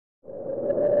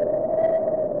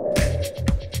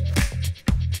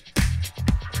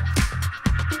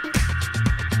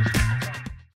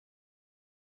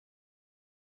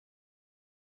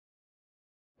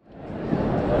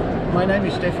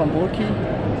from Burki.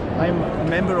 I'm a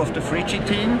member of the Fritschi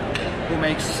team who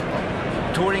makes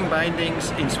touring bindings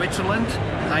in Switzerland.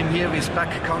 I'm here with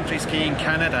Backcountry Skiing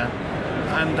Canada,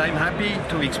 and I'm happy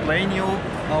to explain you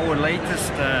our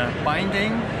latest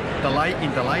binding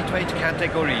in the lightweight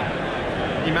category.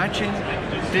 Imagine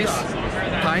this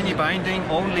tiny binding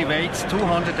only weighs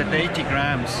 280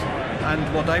 grams,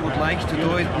 and what I would like to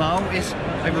do now is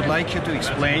I would like you to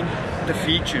explain the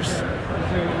features,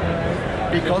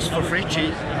 because for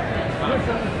Fritschi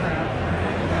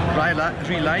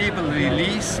reliable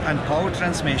release and power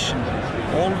transmission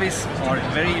always are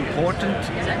very important,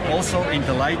 also in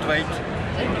the lightweight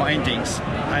bindings.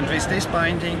 And with this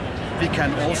binding we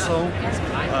can also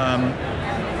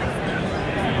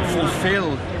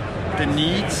fulfill the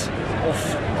needs of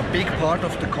a big part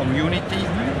of the community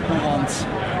who wants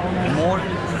more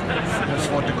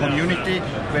for the community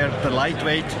where the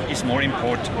lightweight is more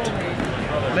important.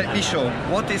 Let me show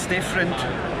what is different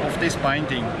of this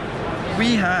binding.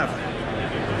 We have,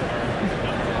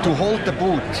 to hold the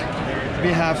boot,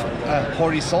 we have a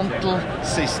horizontal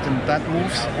system that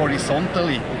moves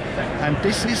horizontally, and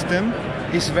this system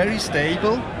is very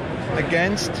stable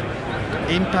against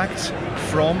impacts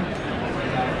from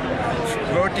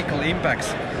vertical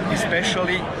impacts,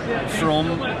 especially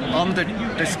from under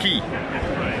the ski.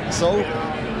 So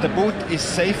the boot is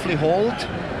safely held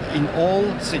in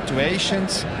all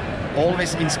situations,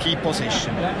 always in ski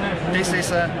position. This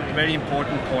is a very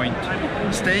important point.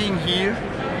 Staying here,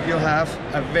 you have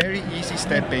a very easy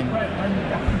step in.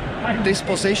 This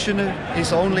positioner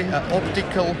is only an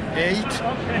optical aid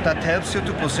that helps you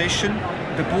to position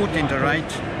the boot in the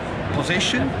right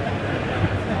position.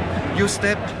 You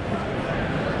step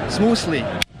smoothly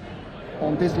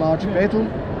on this large pedal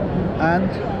and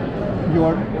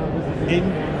you're in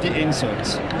the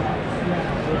inserts.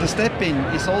 The step-in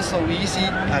is also easy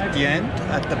at the end,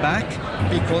 at the back,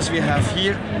 because we have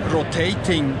here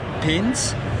rotating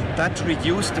pins that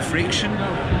reduce the friction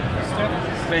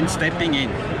when stepping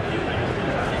in.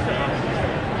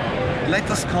 Let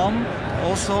us come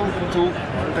also to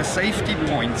the safety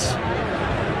points.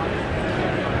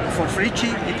 For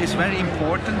Fritschi, it is very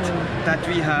important that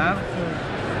we have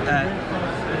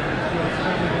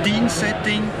DIN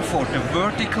setting for the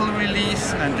vertical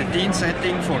release and the DIN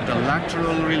setting for the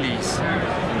lateral release.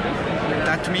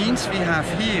 That means we have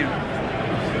here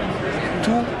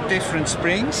two different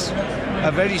springs,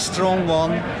 a very strong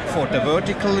one for the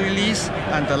vertical release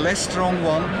and a less strong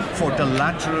one for the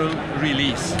lateral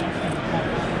release.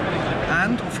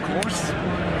 And of course,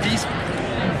 these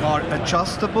are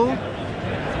adjustable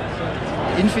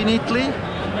infinitely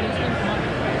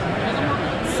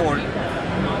for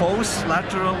both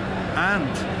lateral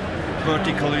and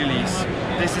vertical release.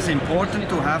 This is important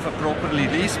to have a proper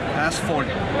release as for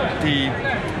the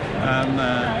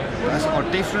as our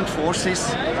different forces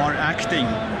are acting.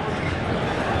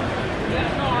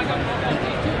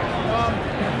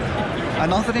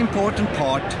 Another important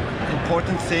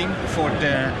thing for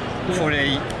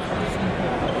a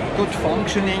good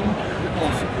functioning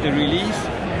of the release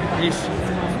is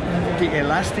the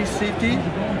elasticity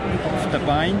of the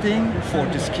binding for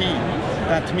the ski.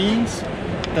 That means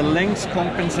the length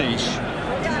compensation.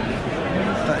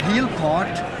 The heel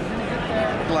part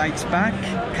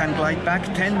can glide back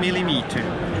 10 mm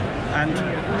and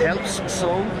helps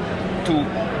so to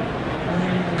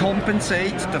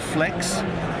compensate the flex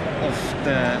of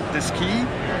the ski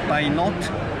by not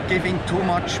giving too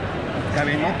much,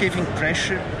 not giving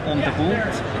pressure on the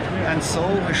boot, and so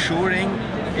assuring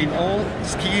in all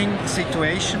skiing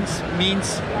situations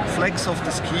means flex of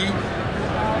the ski,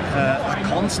 a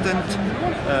constant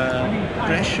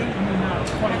pressure,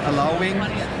 allowing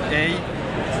a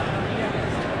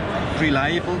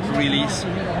reliable release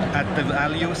at the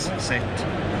values set.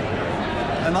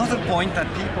 Another point that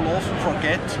people often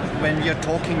forget when we are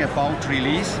talking about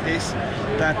release is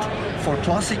that for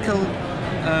classical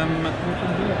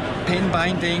pin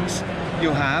bindings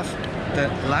you have the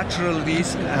lateral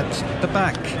release at the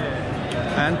back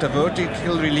and the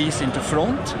vertical release in the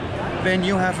front. When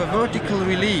you have a vertical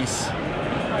release,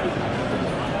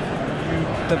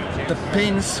 the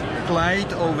pins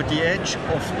glide over the edge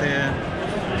of the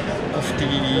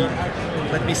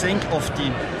let me think, of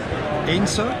the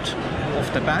insert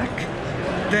of the back.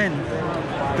 Then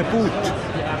the boot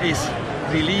is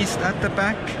released at the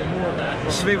back,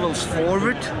 swivels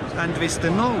forward, and with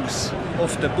the nose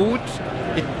of the boot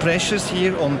it presses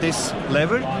here on this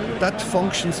lever. That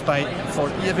functions for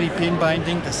every pin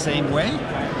binding the same way,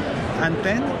 and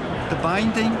then the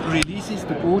binding releases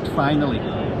the boot finally.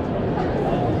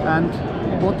 And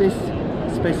what is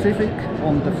specific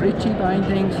on the Fritschi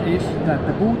bindings is that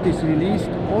the boot is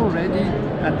released already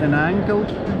at an angle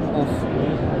of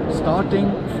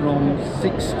starting from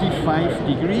 65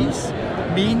 degrees,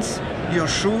 means you're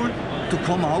sure to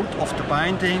come out of the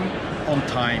binding on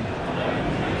time.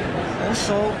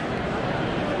 Also,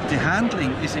 the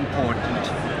handling is important.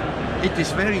 It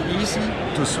is very easy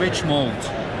to switch mode.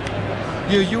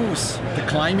 You use the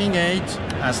climbing aid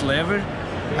as lever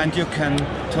and you can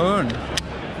turn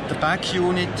the back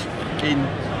unit in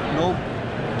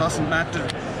doesn't matter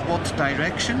what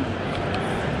direction.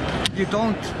 You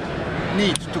don't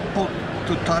need to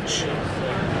touch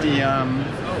the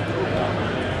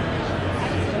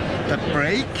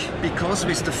brake, because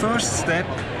with the first step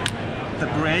the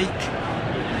brake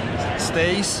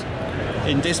stays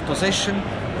in this position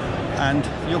and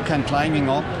you can climbing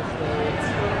up.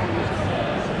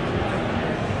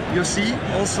 You see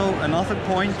also another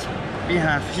point, we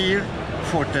have here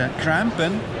for the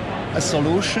crampon a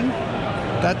solution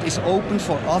that is open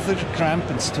for other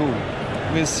crampons too.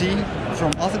 We'll see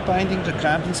from other binding the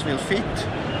crampons will fit.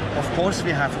 Of course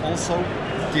we have also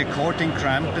the according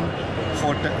crampon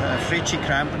for the Fritschi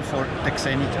crampon for the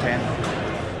Xenic 10.